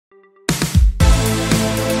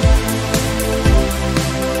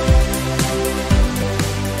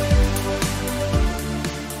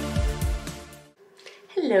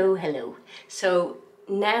So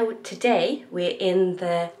now today we're in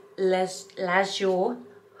the Lloret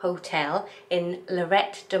Hotel in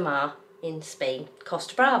Lloret de Mar in Spain,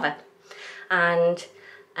 Costa Brava. And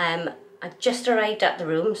I've just arrived at the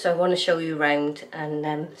room, so I want to show you around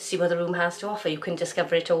and see what the room has to offer. You can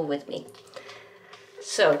discover it all with me.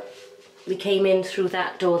 So we came in through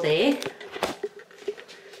that door there,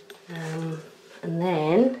 and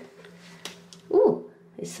then, ooh,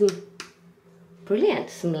 there's some brilliant,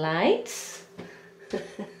 some lights.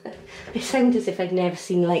 It sounds as if I'd never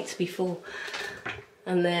seen lights before.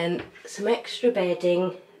 And then some extra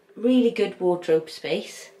bedding, really good wardrobe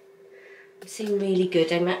space. It seemed really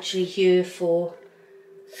good. I'm actually here for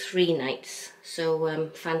 3 nights, so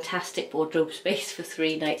fantastic wardrobe space for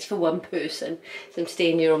 3 nights for one person. So I'm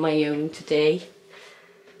staying here on my own today.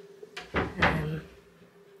 Then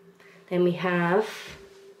we have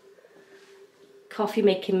coffee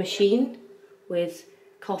making machine with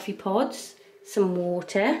coffee pods, some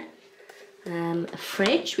water, a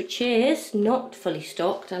fridge which is not fully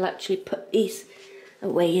stocked. I'll actually put these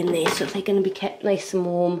away in there so they're going to be kept nice and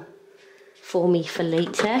warm for me for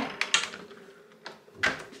later.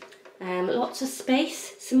 Lots of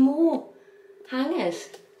space, some more hangers,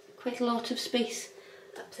 quite a lot of space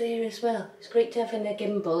up there as well. It's great to have in a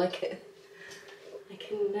gimbal. I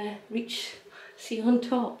can reach, see on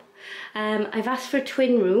top. I've asked for a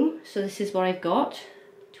twin room, so this is what I've got.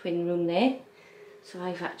 Twin room there. So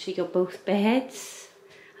I've actually got both beds.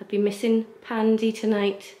 I've been missing Pandy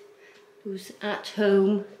tonight, who's at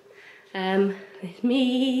home with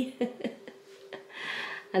me.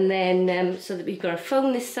 And then so that we've got a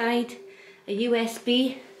phone this side, a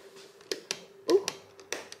USB, ooh,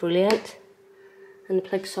 brilliant, and the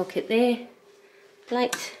plug socket there,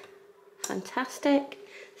 light, fantastic,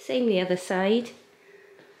 same the other side.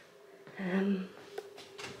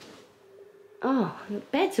 Oh, the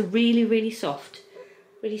beds are really soft,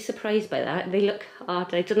 really surprised by that. They look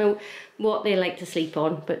hard. I don't know what they like to sleep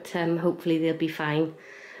on, but hopefully they'll be fine.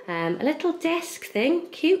 A little desk thing,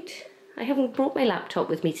 cute. I haven't brought my laptop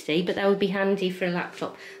with me today, but that would be handy for a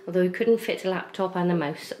laptop, although we couldn't fit a laptop and a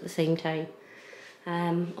mouse at the same time.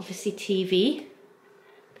 Obviously TV.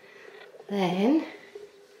 Then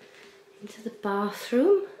into the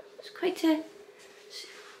bathroom. It's quite a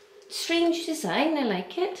strange design, I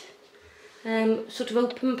like it. Sort of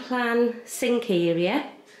open plan sink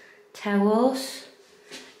area, towels,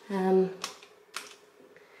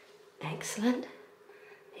 excellent.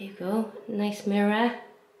 There you go, nice mirror.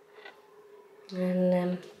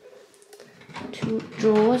 And 2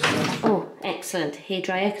 drawers. Oh, excellent.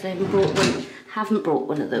 Hairdryer, because I haven't brought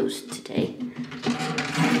one of those today.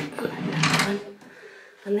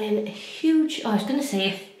 And then a huge, I was going to say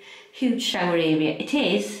a huge shower area. It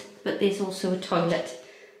is, but there's also a toilet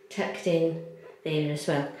tucked in there as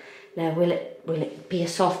well. Now, will it be a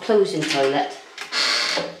soft closing toilet?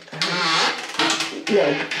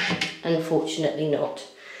 No, unfortunately not.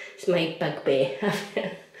 It's my bugbear.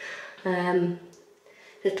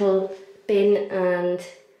 Little bin and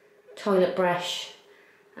toilet brush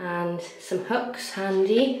and some hooks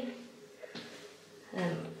handy.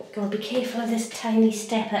 Gotta be careful of this tiny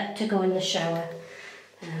step up to go in the shower.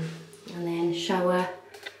 And then shower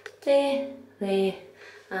there,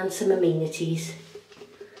 and some amenities.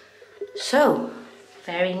 So,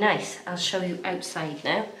 very nice. I'll show you outside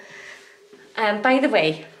now. By the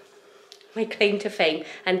way, my claim to fame,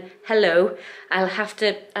 and hello, I'll have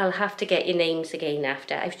to get your names again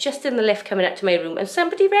after. I was just in the lift coming up to my room and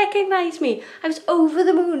somebody recognised me. I was over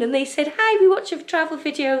the moon and they said, hi, we watch your travel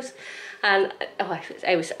videos. And oh,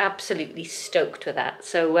 I was absolutely stoked with that.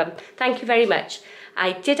 So thank you very much.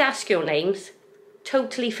 I did ask your names,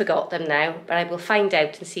 totally forgot them now, but I will find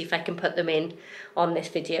out and see if I can put them in on this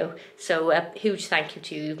video. So huge thank you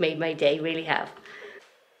to you, you've made my day, really have.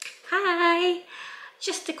 Hi!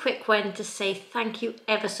 Just a quick one to say thank you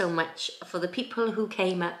ever so much for the people who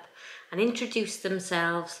came up and introduced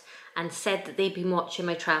themselves and said that they'd been watching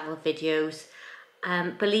my travel videos.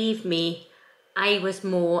 Believe me, I was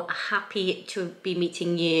more happy to be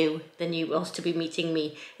meeting you than you was to be meeting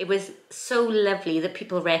me. It was so lovely that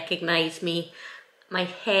people recognised me. My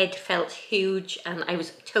head felt huge and I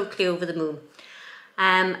was totally over the moon.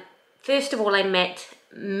 First of all, I met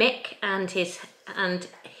Mick and his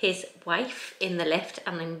wife in the lift,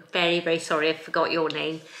 and I'm very sorry I forgot your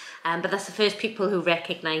name, but that's the first people who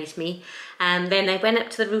recognised me. Then I went up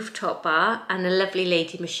to the rooftop bar and a lovely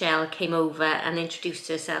lady, Michelle, came over and introduced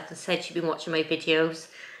herself and said she'd been watching my videos.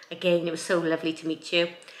 Again, it was so lovely to meet you.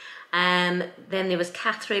 Then there was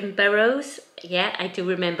Catherine Burrows. Yeah, I do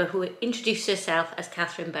remember, who introduced herself as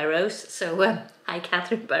Catherine Burrows. So hi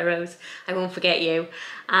Catherine Burrows, I won't forget you.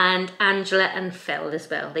 And Angela and Phil as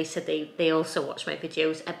well. They said they also watch my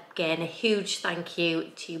videos. Again, a huge thank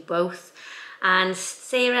you to you both. And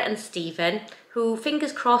Sarah and Stephen, who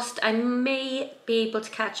fingers crossed I may be able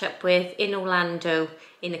to catch up with in Orlando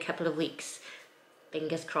in a couple of weeks.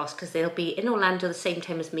 Fingers crossed, because they'll be in Orlando the same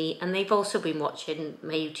time as me, and they've also been watching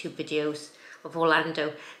my YouTube videos of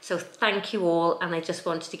Orlando. So thank you all, and I just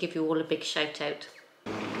wanted to give you all a big shout out.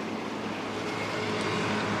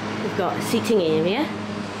 We've got a seating area,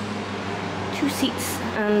 2 seats,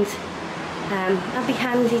 and that'll be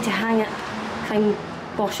handy to hang up if I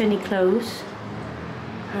wash any clothes.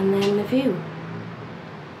 And then the view,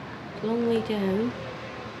 long way down,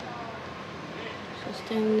 so it's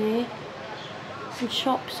down there. Some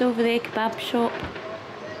shops over there, kebab shop.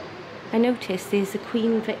 I noticed there's a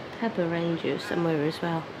Queen Vic pub around you somewhere as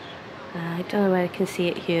well. I don't know where I can see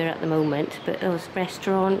it here at the moment, but there's a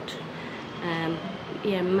restaurant.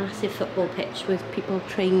 Yeah, massive football pitch with people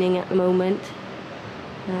training at the moment.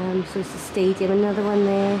 So it's a stadium, another one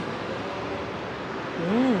there.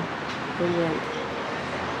 Yeah, brilliant.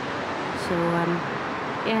 So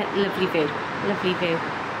yeah, lovely view, lovely view.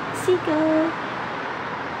 Seagull.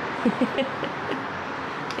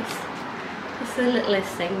 It's the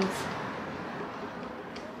littlest things.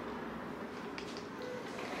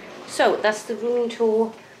 So that's the room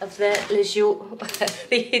tour of the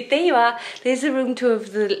Lloret. There you are. There's a room tour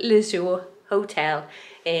of the Lloret Hotel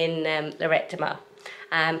in Lloret.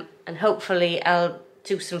 And hopefully I'll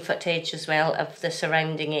do some footage as well of the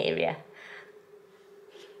surrounding area.